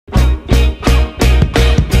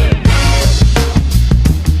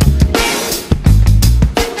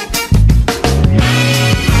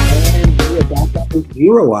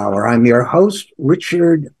Zero Hour. I'm your host,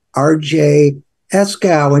 Richard RJ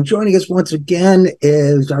Eskow, and joining us once again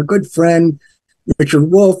is our good friend,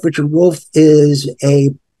 Richard Wolff. Richard Wolff is a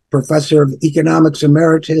professor of economics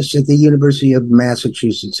emeritus at the University of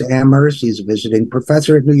Massachusetts Amherst. He's a visiting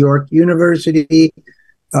professor at New York University,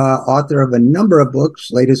 author of a number of books,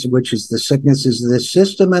 latest of which is The Sicknesses of the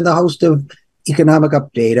System, and the host of Economic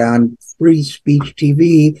Update on Free Speech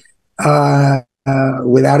TV.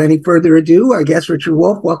 Without any further ado, I guess, Richard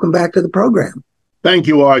Wolff, welcome back to the program. Thank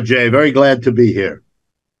you, RJ. Very glad to be here.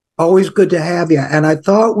 Always good to have you. And I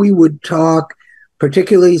thought we would talk,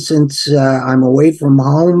 particularly since I'm away from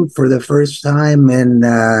home for the first time in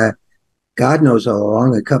God knows how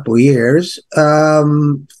long, a couple years,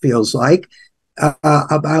 feels like,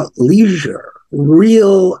 about leisure,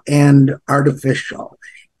 real and artificial.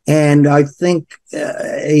 And I think,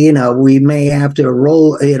 we may have to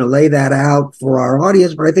lay that out for our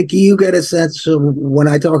audience, but I think you get a sense of when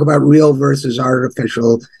I talk about real versus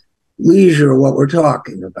artificial leisure, what we're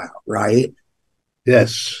talking about, right?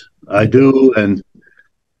 Yes, I do. And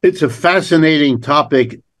it's a fascinating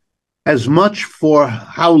topic, as much for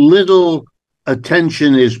how little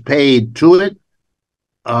attention is paid to it,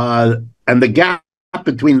 and the gap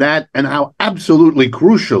between that and how absolutely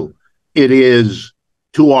crucial it is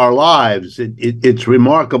to our lives. It's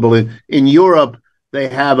remarkable. In Europe, they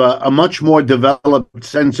have a much more developed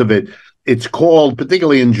sense of it. It's called,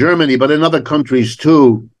 particularly in Germany, but in other countries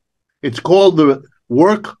too, it's called the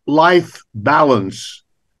work-life balance.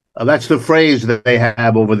 That's the phrase that they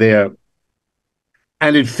have over there.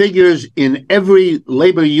 And it figures in every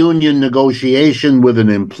labor union negotiation with an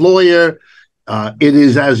employer. It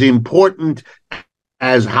is as important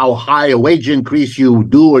as how high a wage increase you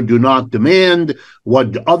do or do not demand,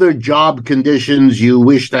 what other job conditions you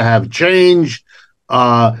wish to have changed.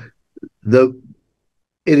 It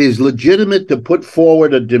is legitimate to put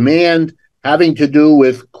forward a demand having to do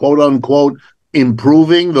with, quote unquote,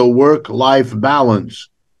 improving the work-life balance.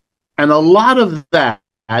 And a lot of that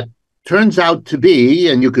turns out to be,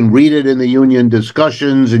 and you can read it in the union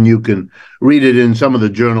discussions and you can read it in some of the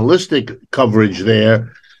journalistic coverage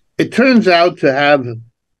there, it turns out to have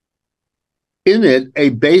in it a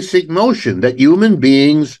basic notion that human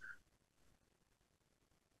beings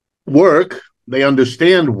work, they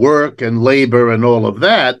understand work and labor and all of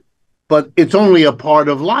that, but it's only a part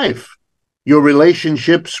of life. Your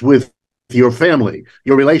relationships with your family,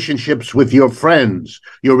 your relationships with your friends,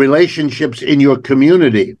 your relationships in your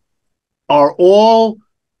community are all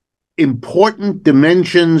important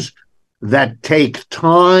dimensions that take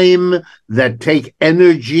time, that take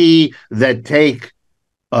energy, that take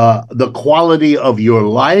the quality of your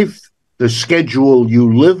life, the schedule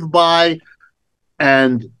you live by.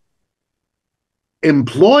 And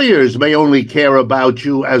employers may only care about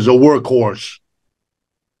you as a workhorse,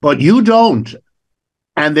 but you don't.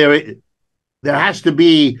 And there has to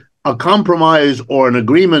be a compromise or an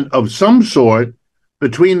agreement of some sort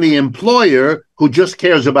between the employer, who just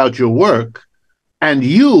cares about your work, and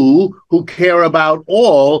you, who care about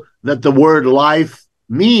all that the word life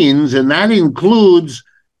means, and that includes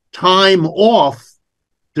time off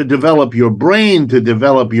to develop your brain, to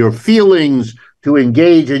develop your feelings, to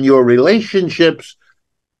engage in your relationships.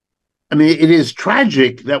 I mean, it is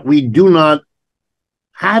tragic that we do not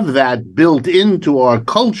have that built into our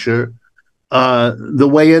culture the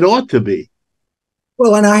way it ought to be.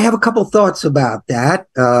 Well, and I have a couple thoughts about that,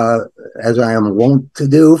 as I am wont to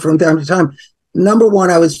do from time to time. Number one,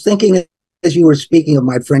 I was thinking as you were speaking of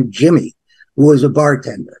my friend Jimmy, who was a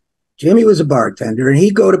bartender. Jimmy was a bartender, and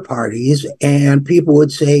he'd go to parties, and people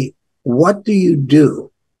would say, "What do you do?"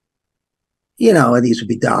 And these would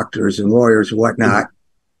be doctors and lawyers and whatnot.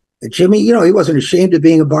 And Jimmy, he wasn't ashamed of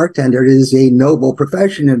being a bartender. It is a noble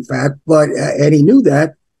profession, in fact, and he knew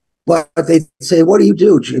that. But they'd say, "What do you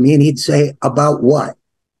do, Jimmy?" And he'd say, "About what?"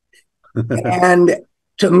 And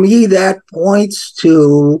to me, that points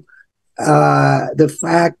to the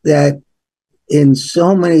fact that in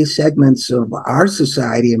so many segments of our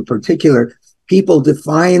society in particular, people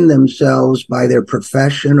define themselves by their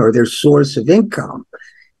profession or their source of income.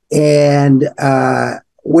 And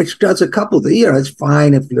which does a couple of things. It's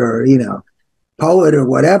fine if you're, poet or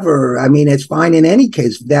whatever. I mean, it's fine in any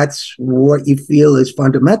case. That's what you feel is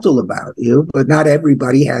fundamental about you, but not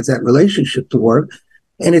everybody has that relationship to work.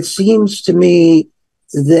 And it seems to me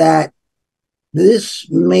that this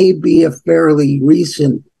may be a fairly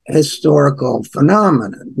recent historical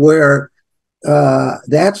phenomenon where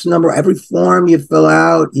that's every form you fill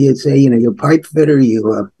out, you say, you're a pipe fitter,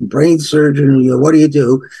 you're a brain surgeon, what do you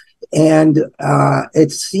do? And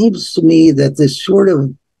it seems to me that this sort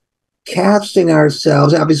of casting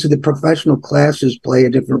ourselves. Obviously, the professional classes play a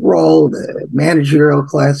different role, the managerial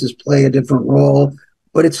classes play a different role.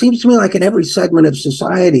 But it seems to me like in every segment of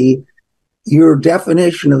society, your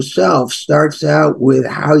definition of self starts out with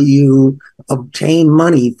how you obtain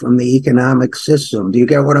money from the economic system. Do you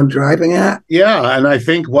get what I'm driving at? Yeah, and I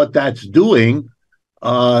think what that's doing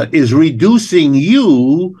is reducing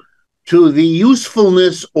you to the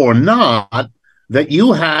usefulness or not that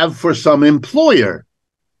you have for some employer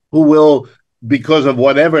who will, because of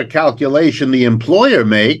whatever calculation the employer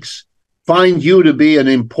makes, find you to be an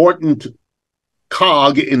important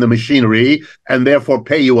cog in the machinery and therefore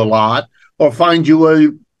pay you a lot, or find you a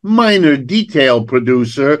minor detail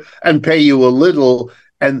producer and pay you a little.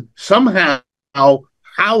 And somehow,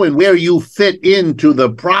 how and where you fit into the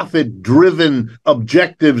profit-driven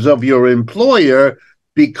objectives of your employer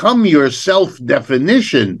become your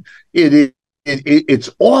self-definition. It's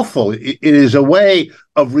awful. It is a way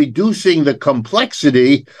of reducing the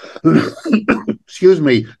complexity, excuse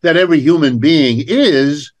me, that every human being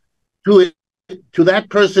is to that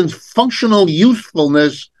person's functional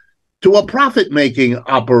usefulness to a profit-making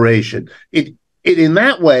operation. It in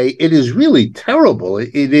that way, it is really terrible.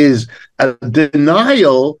 It is a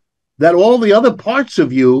denial that all the other parts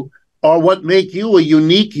of you are what make you a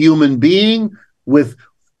unique human being with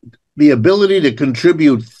the ability to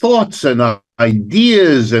contribute thoughts and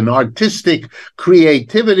ideas and artistic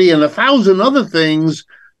creativity and 1,000 other things,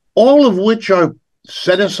 all of which are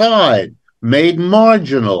set aside, made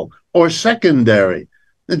marginal or secondary.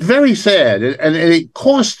 It's very sad, and it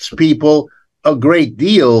costs people a great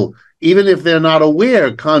deal, even if they're not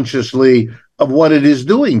aware consciously of what it is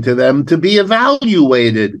doing to them, to be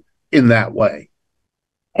evaluated in that way.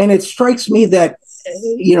 And it strikes me that,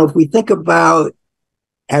 if we think about,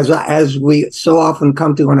 as we so often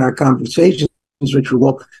come to in our conversations, Richard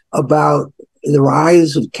Wolff, about the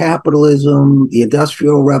rise of capitalism, the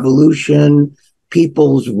Industrial Revolution,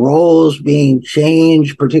 people's roles being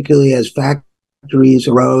changed, particularly as factories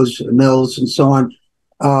arose, mills, and so on,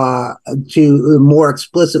 to more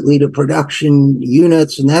explicitly to production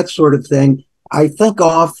units and that sort of thing. I think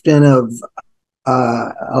often of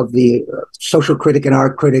the social critic and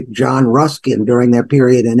art critic John Ruskin during that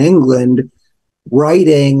period in England,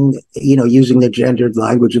 writing, using the gendered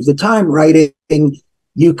language of the time, writing,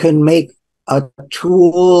 you can make a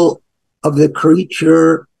tool of the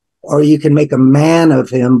creature or you can make a man of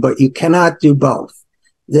him, but you cannot do both.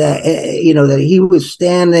 That he was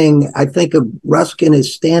standing, I think of Ruskin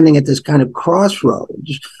as standing at this kind of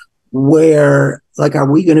crossroads where, like, are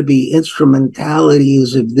we going to be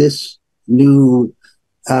instrumentalities of this new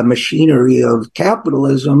machinery of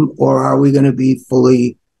capitalism, or are we going to be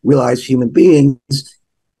fully realized human beings?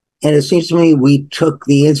 And it seems to me we took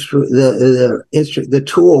the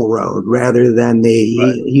tool road rather than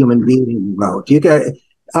the human being road. You get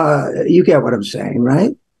what I'm saying,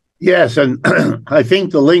 right? Yes, and I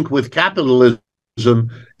think the link with capitalism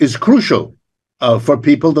is crucial for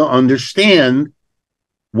people to understand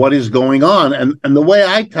what is going on. And the way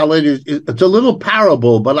I tell it is, it's a little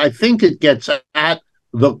parable, but I think it gets at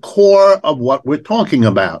the core of what we're talking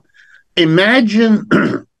about. Imagine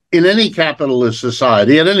in any capitalist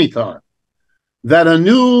society at any time that a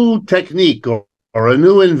new technique or a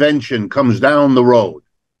new invention comes down the road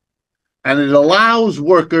and it allows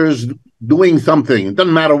workers doing something, it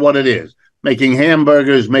doesn't matter what it is, making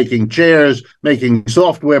hamburgers, making chairs, making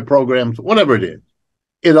software programs, whatever it is.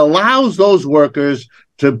 It allows those workers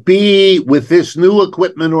to be, with this new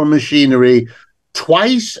equipment or machinery,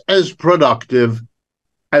 twice as productive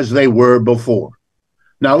as they were before.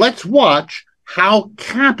 Now let's watch how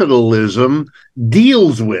capitalism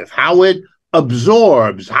deals with, how it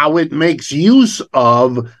absorbs, how it makes use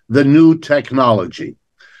of the new technology.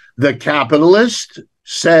 The capitalist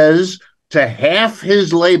says to half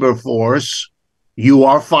his labor force, you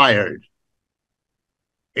are fired.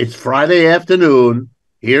 It's Friday afternoon.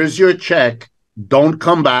 Here's your check. Don't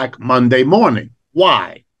come back Monday morning.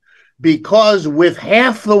 Why? Because with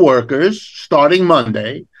half the workers starting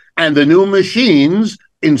Monday and the new machines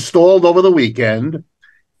installed over the weekend,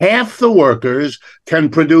 half the workers can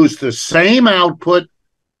produce the same output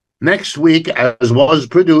next week as was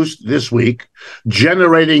produced this week,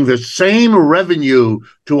 generating the same revenue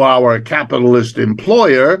to our capitalist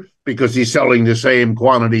employer because he's selling the same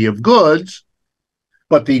quantity of goods.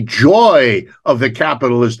 But the joy of the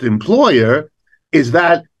capitalist employer is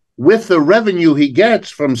that with the revenue he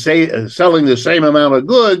gets from, selling the same amount of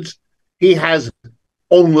goods, he has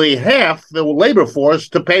only half the labor force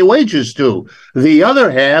to pay wages to. The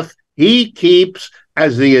other half he keeps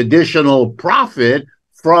as the additional profit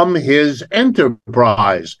from his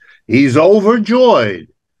enterprise. He's overjoyed.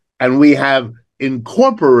 and we have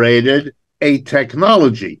incorporated a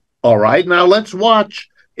technology. All right, now let's watch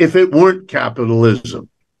if it weren't capitalism.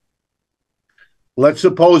 Let's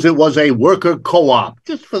suppose it was a worker co-op,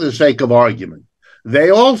 just for the sake of argument.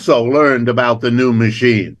 They also learned about the new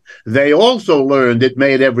machine. They also learned it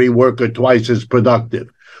made every worker twice as productive.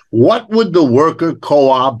 What would the worker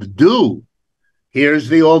co-op do? Here's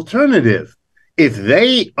the alternative. If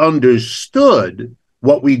they understood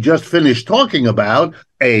what we just finished talking about,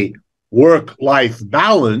 a work-life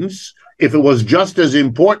balance, if it was just as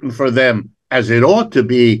important for them as it ought to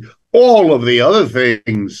be, all of the other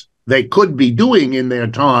things they could be doing in their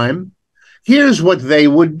time, here's what they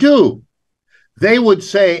would do. They would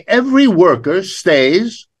say every worker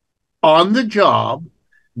stays on the job,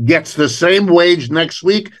 gets the same wage next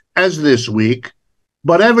week as this week,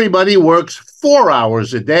 but everybody works 4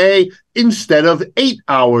 hours a day instead of 8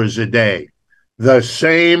 hours a day. The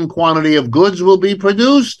same quantity of goods will be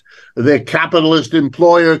produced. The capitalist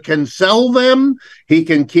employer can sell them. He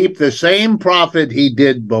can keep the same profit he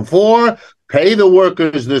did before, pay the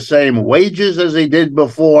workers the same wages as they did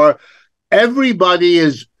before. Everybody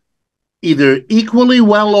is either equally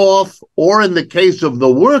well off, or in the case of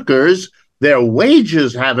the workers, their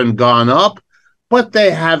wages haven't gone up, but they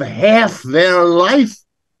have half their life,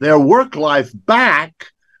 their work life back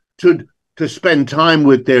to spend time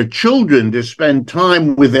with their children, to spend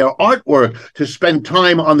time with their artwork, to spend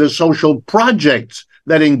time on the social projects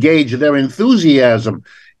that engage their enthusiasm.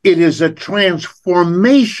 It is a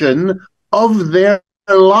transformation of their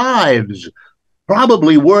lives,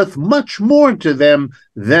 probably worth much more to them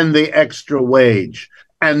than the extra wage.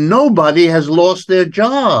 And nobody has lost their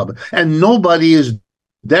job, and nobody is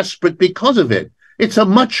desperate because of it. It's a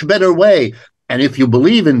much better way. And if you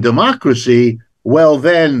believe in democracy, well,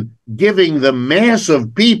 then giving the mass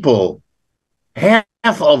of people half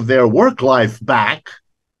of their work life back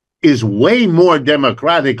is way more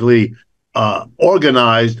democratically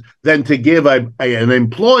organized than to give an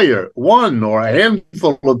employer, one or a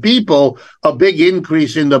handful of people, a big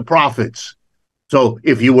increase in the profits. So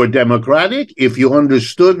if you were democratic, if you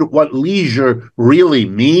understood what leisure really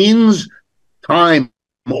means, time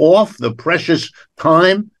off, the precious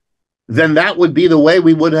time, then that would be the way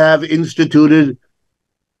we would have instituted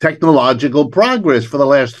technological progress for the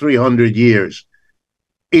last 300 years.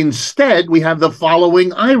 Instead, we have the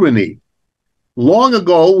following irony. Long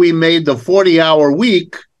ago, we made the 40-hour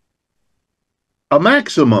week a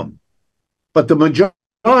maximum, but the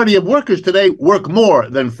majority of workers today work more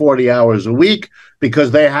than 40 hours a week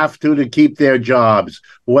because they have to keep their jobs,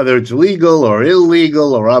 whether it's legal or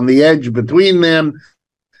illegal or on the edge between them,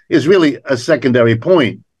 is really a secondary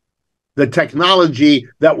point. The technology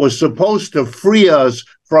that was supposed to free us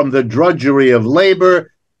from the drudgery of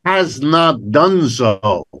labor has not done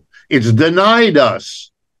so. It's denied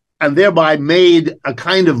us and thereby made a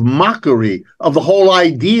kind of mockery of the whole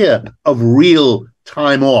idea of real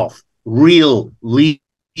time off, real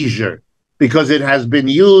leisure, because it has been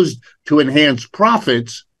used to enhance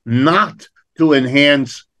profits, not to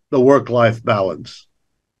enhance the work-life balance.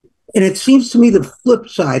 And it seems to me the flip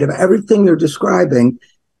side of everything you're describing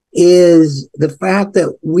is the fact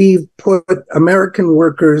that we've put American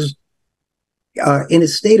workers in a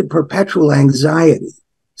state of perpetual anxiety.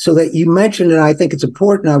 So that you mentioned, and I think it's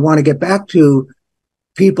important, I want to get back to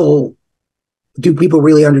people, do people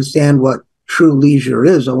really understand what true leisure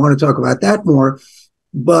is? I want to talk about that more.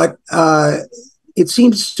 But it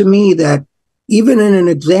seems to me that even in an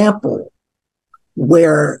example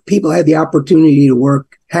where people had the opportunity to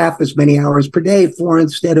work half as many hours per day, 4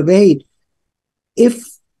 instead of 8, if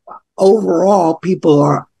overall people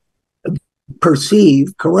are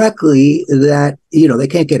perceive correctly that, they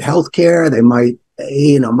can't get health care, they might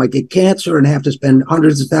get cancer and have to spend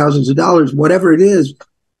hundreds of thousands of dollars, whatever it is.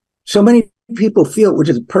 So many people feel, which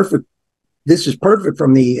is perfect. This is perfect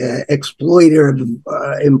from the exploiter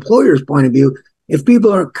employer's point of view. If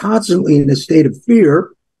people are constantly in a state of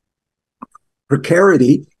fear,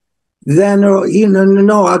 precarity, then,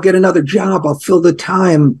 no, I'll get another job. I'll fill the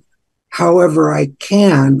time however I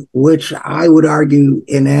can, which I would argue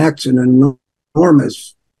enacts an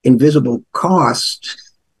enormous invisible cost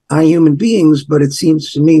on human beings. But it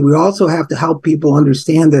seems to me we also have to help people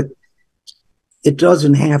understand that it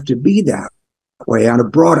doesn't have to be that way on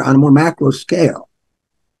a more macro scale.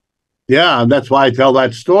 Yeah, and that's why I tell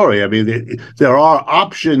that story. I mean, there are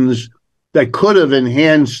options that could have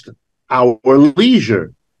enhanced our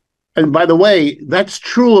leisure. And by the way, that's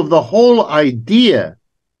true of the whole idea,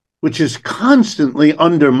 which is constantly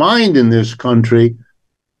undermined in this country,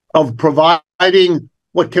 of providing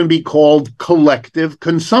what can be called collective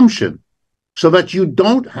consumption, so that you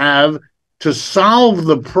don't have to solve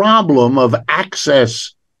the problem of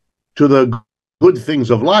access to the good things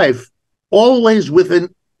of life, always with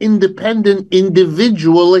an independent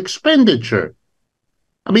individual expenditure.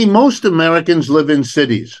 I mean, most Americans live in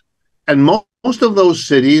cities, and most of those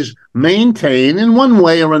cities maintain, in one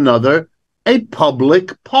way or another, a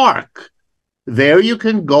public park. There you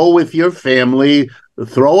can go with your family,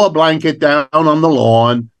 throw a blanket down on the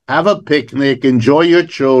lawn, have a picnic, enjoy your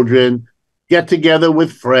children, get together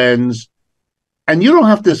with friends, and you don't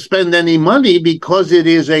have to spend any money because it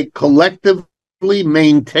is a collectively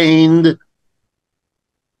maintained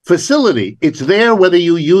facility. It's there whether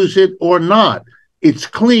you use it or not. It's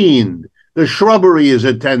cleaned. The shrubbery is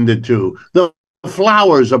attended to. The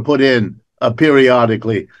flowers are put in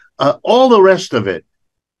periodically. All the rest of it.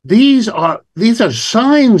 These are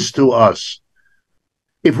signs to us.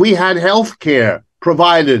 If we had health care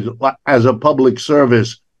provided as a public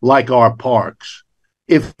service like our parks,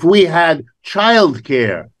 if we had child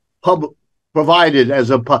care provided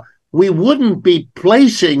as we wouldn't be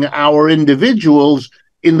placing our individuals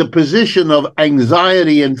in the position of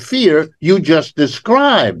anxiety and fear you just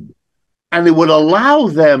described. And it would allow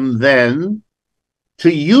them then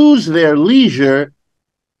to use their leisure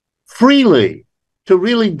freely, to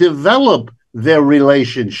really develop their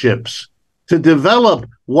relationships, to develop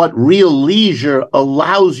what real leisure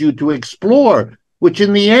allows you to explore, which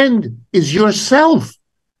in the end is yourself.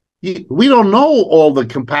 We don't know all the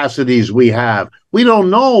capacities we have. We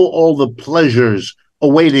don't know all the pleasures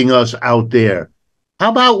awaiting us out there.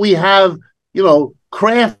 How about we have,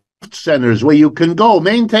 craft centers where you can go,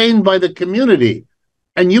 maintained by the community,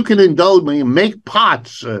 and you can indulge me, make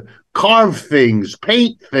pots, carve things,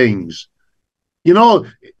 paint things.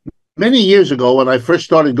 Many years ago when I first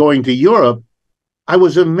started going to Europe, I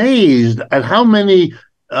was amazed at how many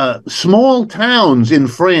small towns in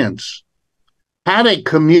France had a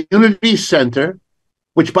community center,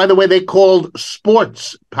 which, by the way, they called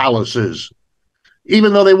sports palaces.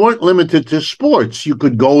 Even though they weren't limited to sports, you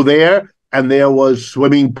could go there and there was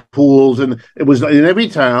swimming pools, and it was in every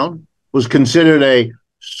town, was considered a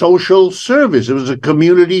social service. It was a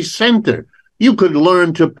community center. You could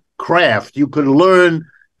learn to craft. You could learn,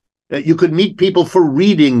 you could meet people for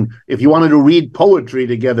reading if you wanted to read poetry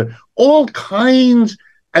together, all kinds.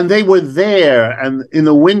 And they were there. And in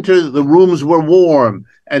the winter, the rooms were warm.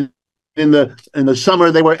 And in the summer,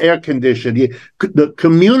 they were air conditioned. The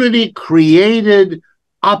community created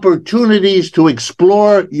opportunities to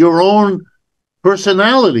explore your own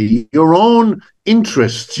personality, your own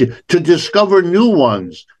interests, to discover new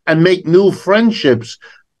ones and make new friendships.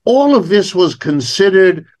 All of this was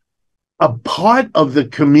considered a part of the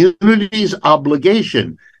community's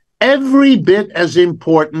obligation, every bit as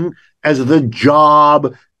important as the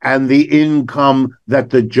job and the income that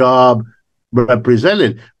the job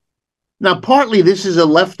represented. Now, partly this is a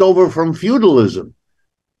leftover from feudalism.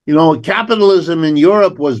 Capitalism in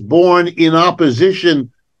Europe was born in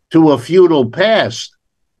opposition to a feudal past.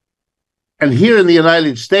 And here in the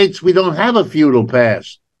United States, we don't have a feudal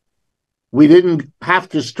past. We didn't have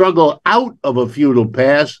to struggle out of a feudal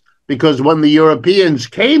past because when the Europeans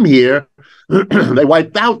came here, they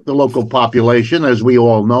wiped out the local population, as we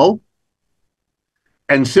all know,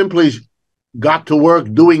 and simply got to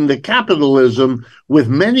work doing the capitalism with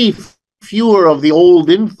many fewer of the old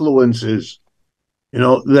influences,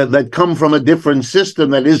 that come from a different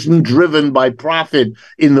system that isn't driven by profit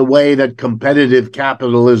in the way that competitive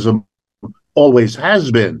capitalism always has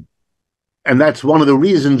been. And that's one of the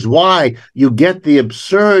reasons why you get the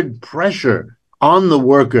absurd pressure on the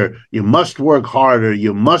worker. You must work harder.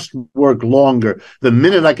 You must work longer. The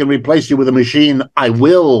minute I can replace you with a machine, I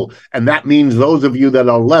will. And that means those of you that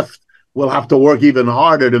are left will have to work even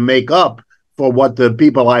harder to make up for what the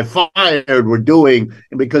people I fired were doing,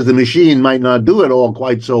 because the machine might not do it all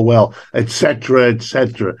quite so well, et cetera, et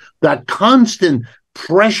cetera. That constant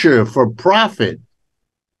pressure for profit,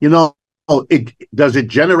 does it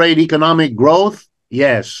generate economic growth?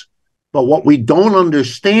 Yes. But what we don't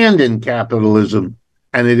understand in capitalism,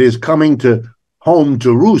 and it is coming to home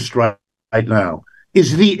to roost right now,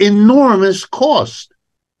 is the enormous cost.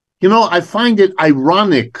 I find it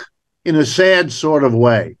ironic in a sad sort of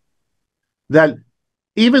way that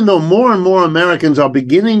even though more and more Americans are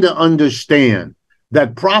beginning to understand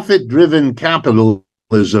that profit-driven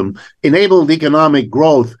capitalism enabled economic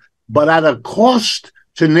growth, but at a cost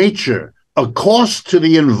to nature, a cost to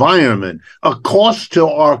the environment, a cost to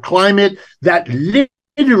our climate that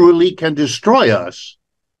literally can destroy us,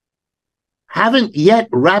 haven't yet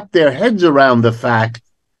wrapped their heads around the fact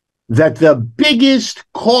that the biggest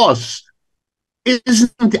cost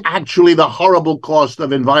isn't actually the horrible cost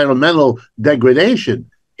of environmental degradation.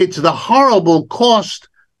 It's the horrible cost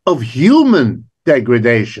of human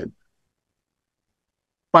degradation.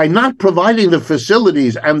 By not providing the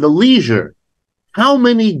facilities and the leisure, how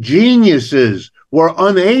many geniuses were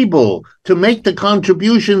unable to make the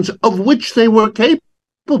contributions of which they were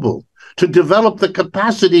capable, to develop the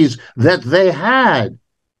capacities that they had?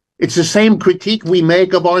 It's the same critique we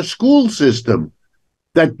make of our school system,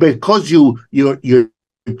 that because you're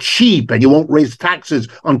cheap and you won't raise taxes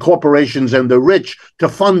on corporations and the rich to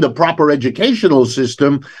fund the proper educational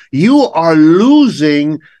system, you are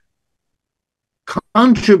losing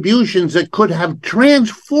contributions that could have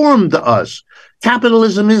transformed us.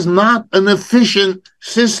 Capitalism is not an efficient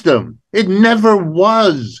system. It never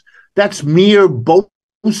was. That's mere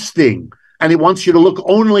boasting. And it wants you to look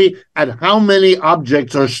only at how many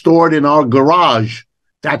objects are stored in our garage.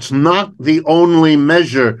 That's not the only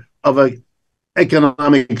measure of an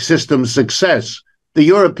economic system success. The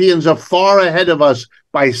Europeans are far ahead of us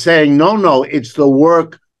by saying, no, it's the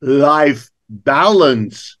work-life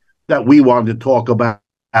balance that we want to talk about,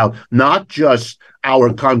 not just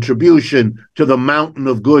our contribution to the mountain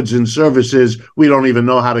of goods and services we don't even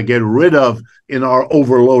know how to get rid of in our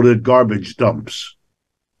overloaded garbage dumps.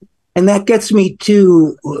 And that gets me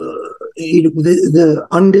to the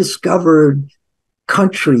undiscovered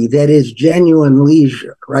country that is genuine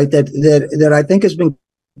leisure, right? That I think has been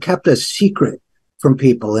kept a secret from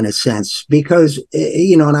people in a sense, because,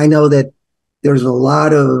 and I know that there's a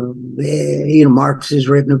lot of, Marx has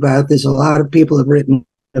written about this. A lot of people have written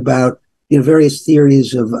about, various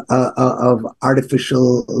theories of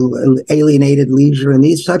artificial alienated leisure and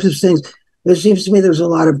these types of things. There seems to me there's a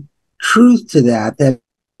lot of truth to that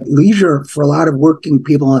leisure for a lot of working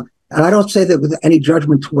people, and I don't say that with any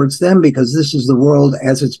judgment towards them, because this is the world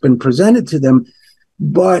as it's been presented to them,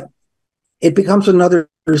 but it becomes another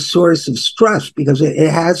source of stress because it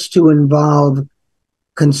has to involve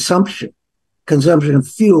consumption of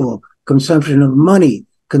fuel, consumption of money,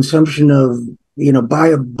 consumption of, buy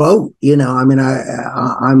a boat.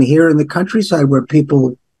 I'm here in the countryside where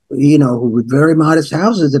people, who with very modest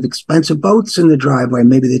houses have expensive boats in the driveway.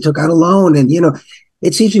 Maybe they took out a loan, and,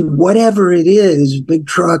 it's easy, whatever it is, big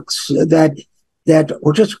trucks that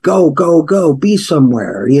will just go, be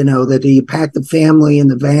somewhere, that you pack the family in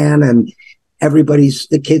the van and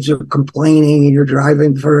the kids are complaining and you're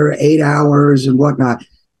driving for 8 hours and whatnot.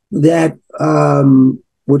 That,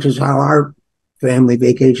 which is how our family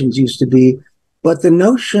vacations used to be. But the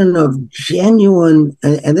notion of genuine,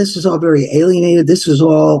 and this is all very alienated, this is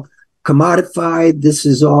all commodified, this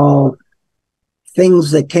is all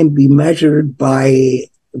things that can be measured by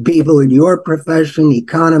people in your profession,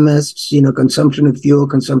 economists, consumption of fuel,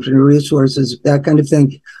 consumption of resources, that kind of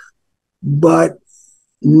thing. But,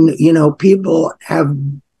 people have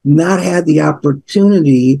not had the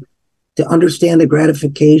opportunity to understand the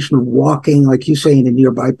gratification of walking, like you say, in a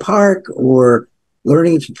nearby park or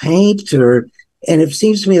learning to paint, and it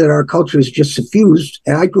seems to me that our culture is just suffused,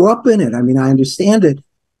 and I grew up in it. I understand it,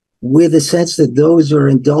 with a sense that those are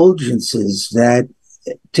indulgences, that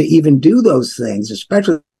to even do those things,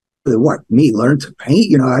 especially learn to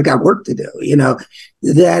paint, I got work to do,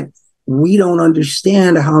 that we don't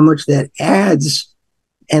understand how much that adds,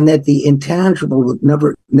 and that the intangible,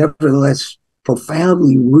 nevertheless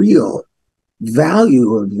profoundly real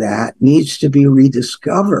value of that needs to be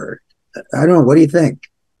rediscovered. I don't know. What do you think?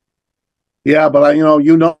 Yeah, but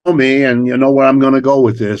you know me, and you know where I'm going to go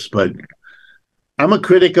with this, but I'm a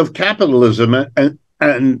critic of capitalism,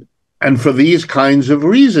 and for these kinds of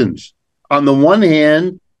reasons. On the one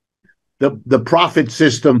hand, the profit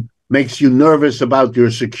system makes you nervous about your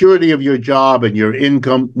security of your job and your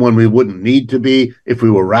income when we wouldn't need to be if we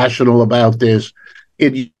were rational about this.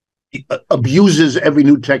 It abuses every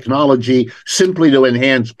new technology simply to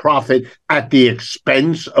enhance profit at the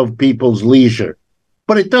expense of people's leisure.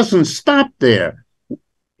 But it doesn't stop there.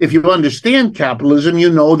 If you understand capitalism, you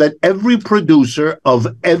know that every producer of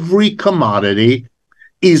every commodity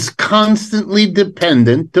is constantly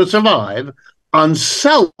dependent to survive on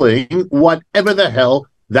selling whatever the hell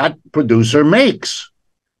that producer makes.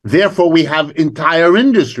 Therefore, we have entire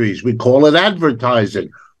industries, we call it advertising,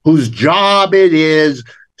 whose job it is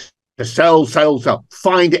to sell.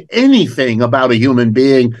 Find anything about a human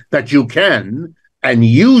being that you can and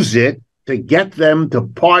use it to get them to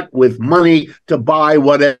part with money to buy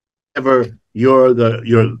whatever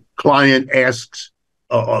your client asks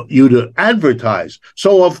you to advertise.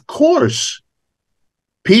 So, of course,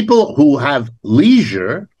 people who have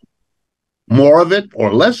leisure, more of it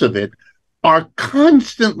or less of it, are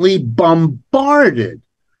constantly bombarded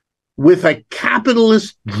with a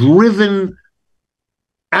capitalist-driven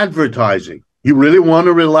advertising. You really want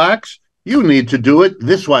to relax? You need to do it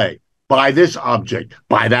this way. Buy this object,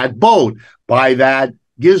 buy that boat, buy that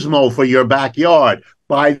gizmo for your backyard,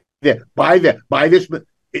 buy this.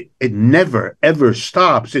 It never, ever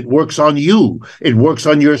stops. It works on you. It works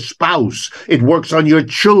on your spouse. It works on your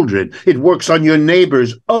children. It works on your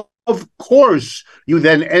neighbors. Of course, you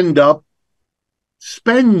then end up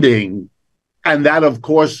spending. And that, of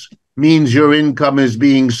course, means your income is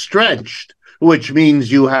being stretched, which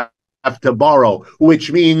means you have to borrow,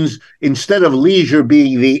 which means instead of leisure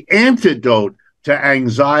being the antidote to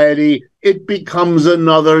anxiety, it becomes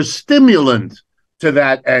another stimulant to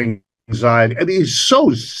that anxiety. I mean, it's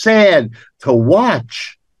so sad to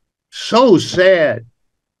watch. So sad.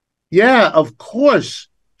 Yeah, of course,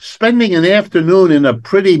 spending an afternoon in a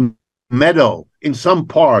pretty meadow in some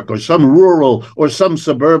park or some rural or some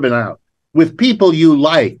suburban out with people you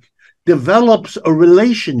like develops a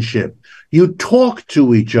relationship. You talk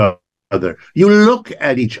to each other. You look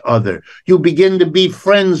at each other. You begin to be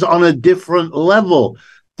friends on a different level.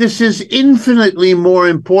 This is infinitely more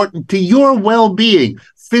important to your well-being,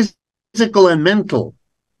 physical and mental,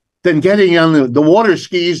 than getting on the water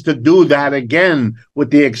skis to do that again with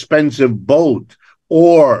the expensive boat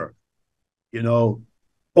or,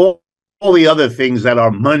 all the other things that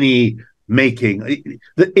are money making.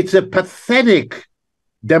 It's a pathetic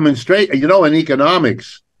demonstration, in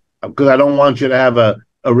economics, because I don't want you to have a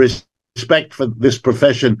respect for this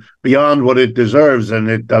profession beyond what it deserves, and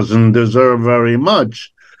it doesn't deserve very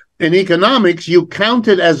much. In economics, you count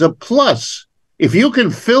it as a plus. If you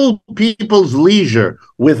can fill people's leisure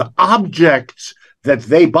with objects that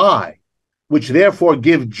they buy, which therefore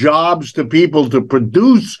give jobs to people to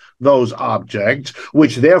produce those objects,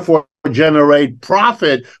 which therefore generate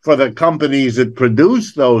profit for the companies that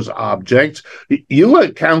produce those objects, you are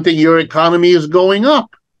counting your economy is going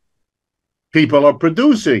up. People are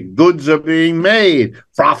producing, goods are being made,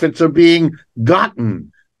 profits are being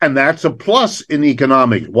gotten, and that's a plus in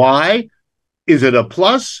economics. Why? Is it a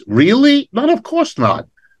plus? Really? Not, of course not,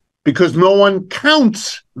 because no one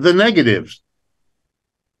counts the negatives.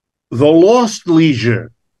 The lost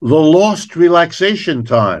leisure, the lost relaxation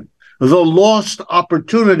time, the lost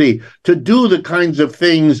opportunity to do the kinds of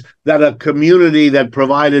things that a community that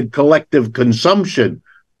provided collective consumption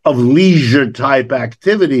of leisure-type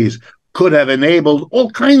activities could have enabled all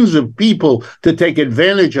kinds of people to take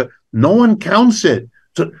advantage of. No one counts it.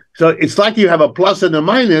 So it's like you have a plus and a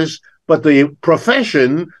minus, but the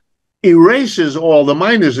profession erases all the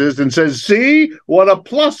minuses and says, see what a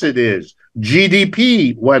plus it is.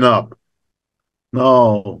 GDP went up.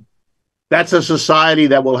 No, that's a society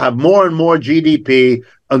that will have more and more GDP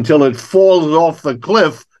until it falls off the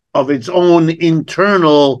cliff of its own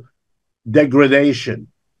internal degradation.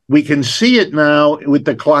 We can see it now with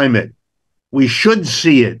the climate. We should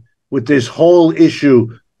see it with this whole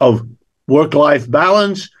issue of work-life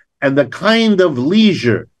balance and the kind of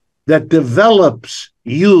leisure that develops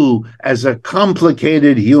you as a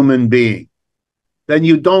complicated human being. Then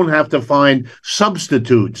you don't have to find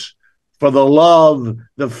substitutes for the love,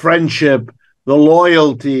 the friendship, the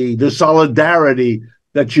loyalty, the solidarity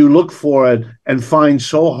that you look for it and find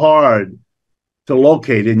so hard to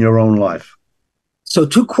locate in your own life. So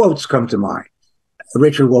two quotes come to mind.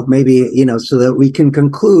 Richard Wolff, maybe, so that we can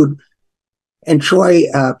conclude. And Troy,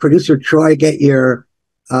 producer Troy, get your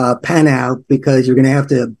pen out, because you're going to have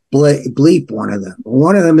to bleep one of them.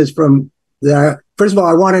 One of them is from first of all,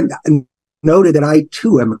 I want to note that I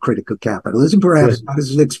too am a critic of capitalism, perhaps not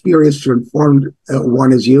as experienced or informed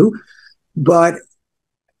one as you, but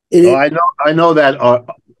I know that.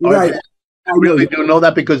 Right. I really do know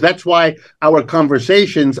that, because that's why our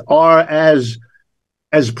conversations are as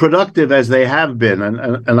productive as they have been,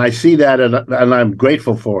 and I see that, and I'm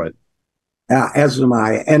grateful for it. As am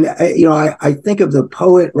I. And, I think of the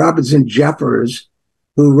poet Robinson Jeffers,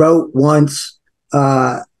 who wrote once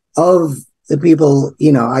of the people,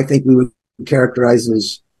 I think we would characterize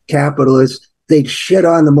as capitalists, they'd shit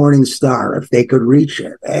on the Morning Star if they could reach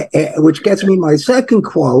it, which gets me my second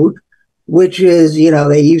quote, which is,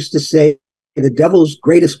 they used to say the devil's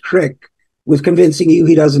greatest trick was convincing you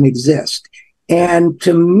he doesn't exist. And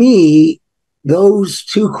to me, those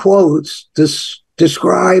two quotes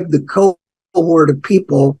describe the cohort of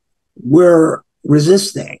people we're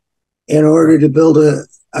resisting in order to build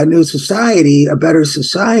a new society, a better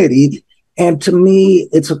society. And to me,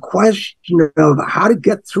 it's a question of how to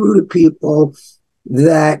get through to people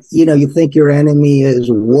that, you think your enemy is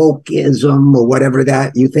wokeism or whatever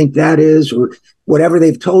that you think that is, or whatever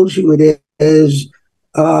they've told you it is.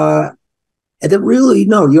 And that really,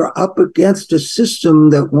 no, you're up against a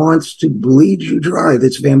system that wants to bleed you dry,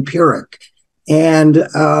 that's vampiric. And,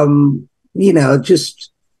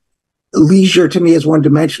 just leisure to me is one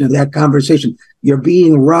dimension of that conversation. You're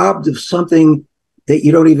being robbed of something that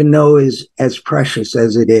you don't even know is as precious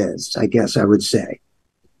as it is, I guess I would say.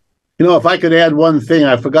 You know, if I could add one thing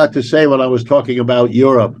I forgot to say when I was talking about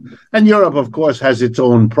Europe, and Europe, of course, has its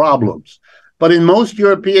own problems. But in most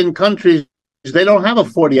European countries, they don't have a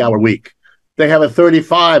 40-hour week. They have a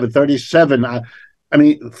 35, a 37. I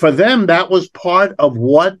mean, for them, that was part of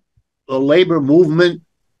what the labor movement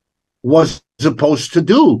was supposed to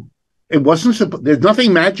do. It wasn't, there's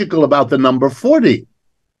nothing magical about the number 40.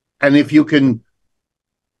 And if you can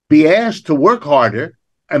be asked to work harder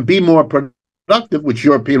and be more productive, which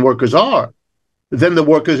European workers are, then the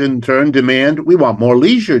workers in turn demand, we want more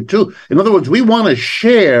leisure too. In other words, we want to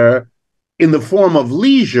share in the form of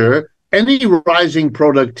leisure any rising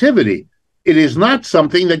productivity. It is not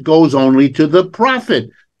something that goes only to the profit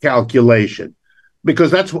calculation,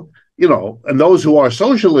 because that's, you know, and those who are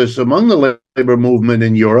socialists among the labor movement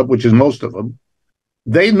in Europe, which is most of them,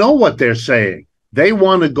 they know what they're saying. They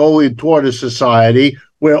want to go toward a society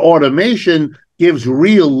where automation gives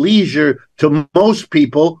real leisure to most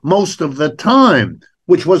people most of the time,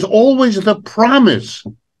 which was always the promise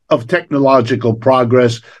of technological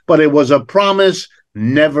progress, but it was a promise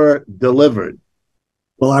never delivered.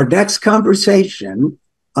 Well, our next conversation,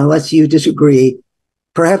 unless you disagree,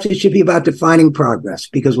 perhaps it should be about defining progress,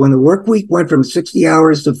 because when the work week went from 60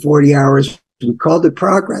 hours to 40 hours, we called it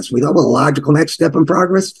progress. We thought, well, the logical next step in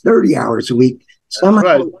progress, 30 hours a week. Somehow,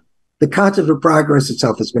 right. The concept of progress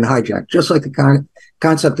itself has been hijacked, just like the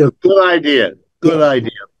concept of... Good idea. Good idea.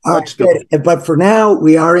 Let's do it. But for now,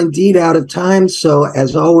 we are indeed out of time. So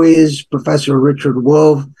as always, Professor Richard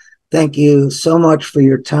Wolff, thank you so much for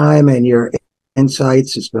your time and your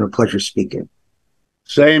insights. It's been a pleasure speaking.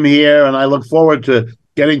 Same here, and I look forward to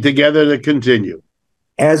getting together to continue.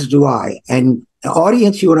 As do I. And the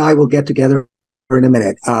audience, you and I will get together in a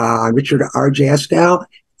minute. Richard RJ Eskow,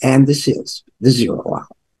 and this is The Zero Hour.